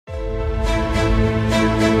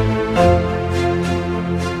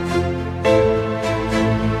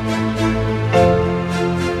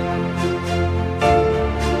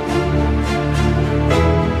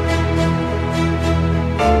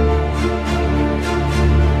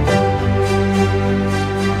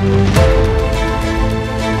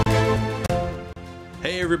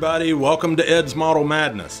everybody, welcome to Ed's Model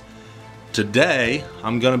Madness. Today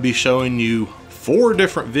I'm going to be showing you 4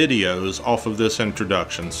 different videos off of this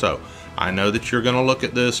introduction. So I know that you're going to look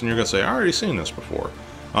at this and you're going to say, I already seen this before.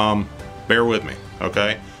 Bear with me,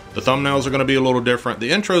 okay? The thumbnails are going to be a little different. The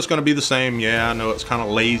intro is going to be the same. Yeah, I know it's kind of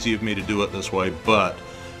lazy of me to do it this way, but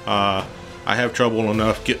I have trouble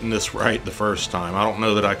enough getting this right the first time. I don't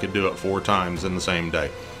know that I could do it 4 times in the same day.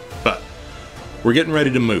 But we're getting ready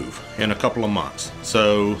to move in a couple of months.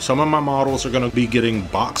 So some of my models are going to be getting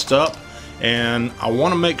boxed up, and I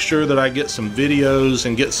want to make sure that I get some videos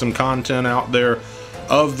and get some content out there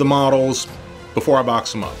of the models before I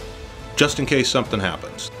box them up, just in case something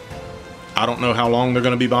happens. I don't know how long they're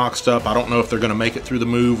going to be boxed up. I don't know if they're going to make it through the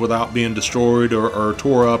move without being destroyed or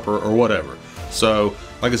tore up or whatever. So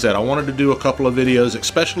like I said, I wanted to do a couple of videos,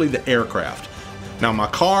 especially the aircraft. Now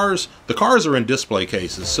the cars are in display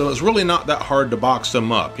cases, so it's really not that hard to box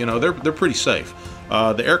them up. You know, they're pretty safe.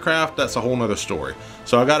 The aircraft, that's a whole nother story.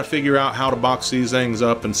 So I got to figure out how to box these things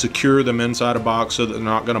up and secure them inside a box so that they're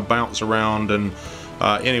not going to bounce around. And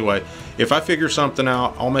anyway, if I figure something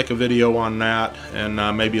out, I'll make a video on that, and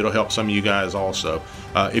maybe it'll help some of you guys also.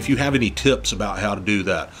 If you have any tips about how to do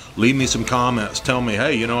that, leave me some comments. Tell me,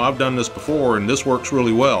 hey, you know, I've done this before and this works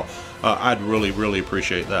really well. I'd really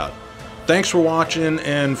appreciate that. Thanks for watching,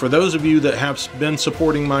 and for those of you that have been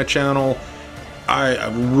supporting my channel, I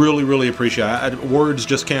really appreciate it. Words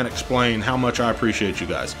just can't explain how much I appreciate you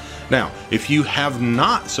guys. Now, if you have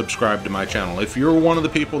not subscribed to my channel, if you're one of the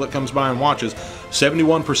people that comes by and watches,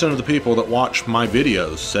 71% of the people that watch my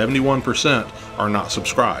videos, 71% are not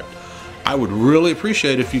subscribed. I would really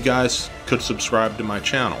appreciate if you guys could subscribe to my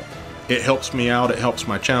channel. It helps me out, it helps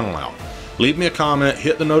my channel out. Leave me a comment,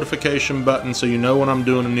 hit the notification button so you know when I'm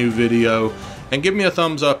doing a new video, and give me a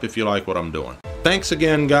thumbs up if you like what I'm doing. Thanks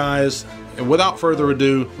again, guys, and without further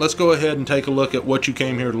ado, let's go ahead and take a look at what you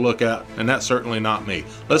came here to look at, and that's certainly not me.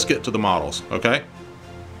 Let's get to the models, okay?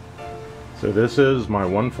 So this is my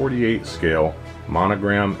 1/48 scale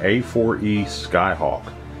Monogram A-4E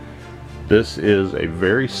Skyhawk. This is a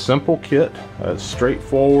very simple kit. It's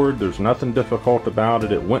straightforward, there's nothing difficult about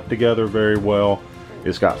it. It went together very well.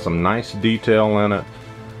 It's got some nice detail in it,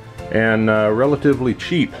 and relatively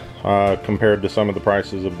cheap compared to some of the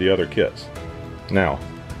prices of the other kits. Now,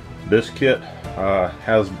 this kit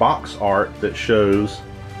has box art that shows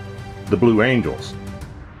the Blue Angels.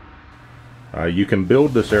 You can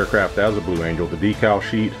build this aircraft as a Blue Angel. The decal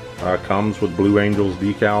sheet comes with Blue Angels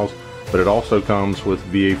decals, but it also comes with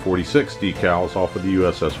VA-46 decals off of the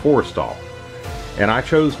USSForrestal. And I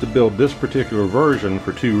chose to build this particular version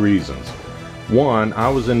for 2 reasons. One, I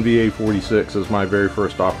was in VA-46 as my very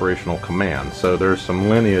first operational command, so there's some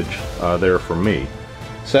lineage there for me.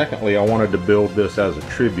 Secondly, I wanted to build this as a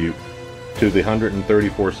tribute to the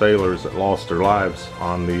 134 sailors that lost their lives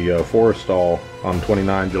on the Forrestal on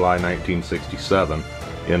 29 July 1967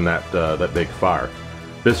 in that big fire.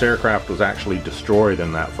 This aircraft was actually destroyed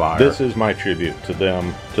in that fire. This is my tribute to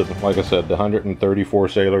them, like I said, the 134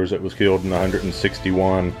 sailors that was killed and the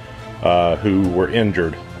 161 who were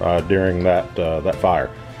injured during that fire.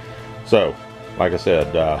 So, like I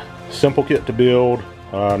said, simple kit to build,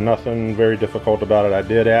 nothing very difficult about it. I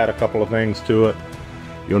did add a couple of things to it.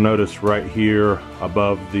 You'll notice right here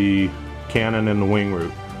above the cannon and the wing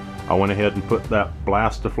root, I went ahead and put that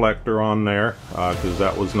blast deflector on there because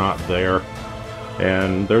that was not there.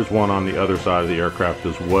 And there's one on the other side of the aircraft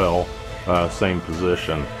as well, same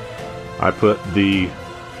position. I put the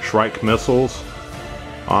Shrike missiles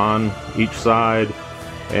on each side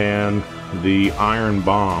and the iron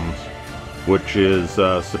bombs, which is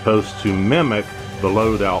supposed to mimic the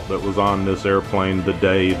loadout that was on this airplane the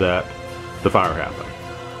day that the fire happened.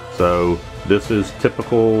 So this is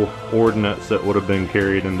typical ordnance that would have been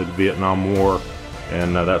carried into the Vietnam War,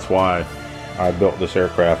 and that's why I built this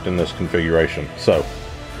aircraft in this configuration. So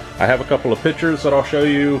I have a couple of pictures that I'll show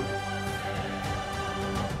you.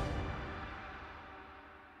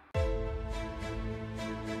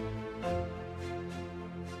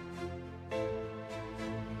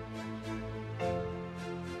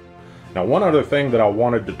 Now, one other thing that I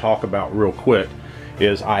wanted to talk about real quick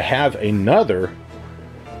is I have another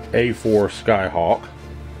A4 Skyhawk.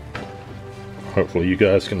 Hopefully you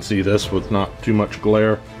guys can see this with not too much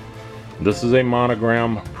glare. This is a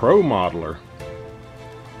Monogram Pro Modeler,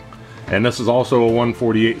 and this is also a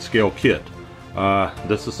 1/48 scale kit.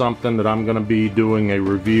 This is something that I'm going to be doing a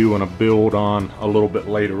review and a build on a little bit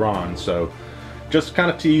later on, so just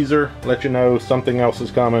kind of teaser, let you know something else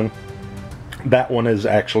is coming. That one is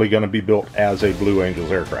actually going to be built as a Blue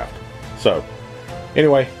Angels aircraft. So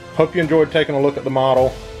anyway, hope you enjoyed taking a look at the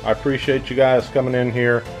model. I appreciate you guys coming in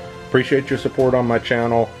here. Appreciate your support on my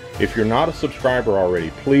channel. If you're not a subscriber already,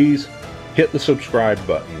 please hit the subscribe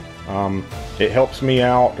button. It helps me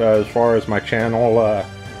out as far as my channel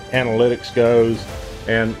analytics goes.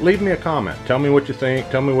 And leave me a comment. Tell me what you think.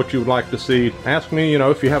 Tell me what you would like to see. Ask me,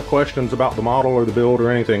 if you have questions about the model or the build or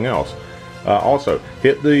anything else. Also,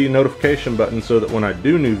 hit the notification button so that when I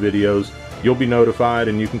do new videos, you'll be notified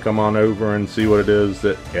and you can come on over and see what it is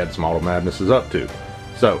that Ed's Model Madness is up to.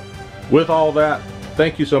 So, with all that,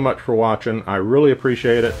 thank you so much for watching. I really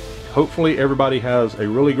appreciate it. Hopefully everybody has a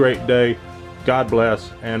really great day. God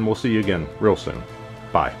bless, and we'll see you again real soon.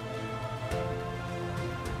 Bye.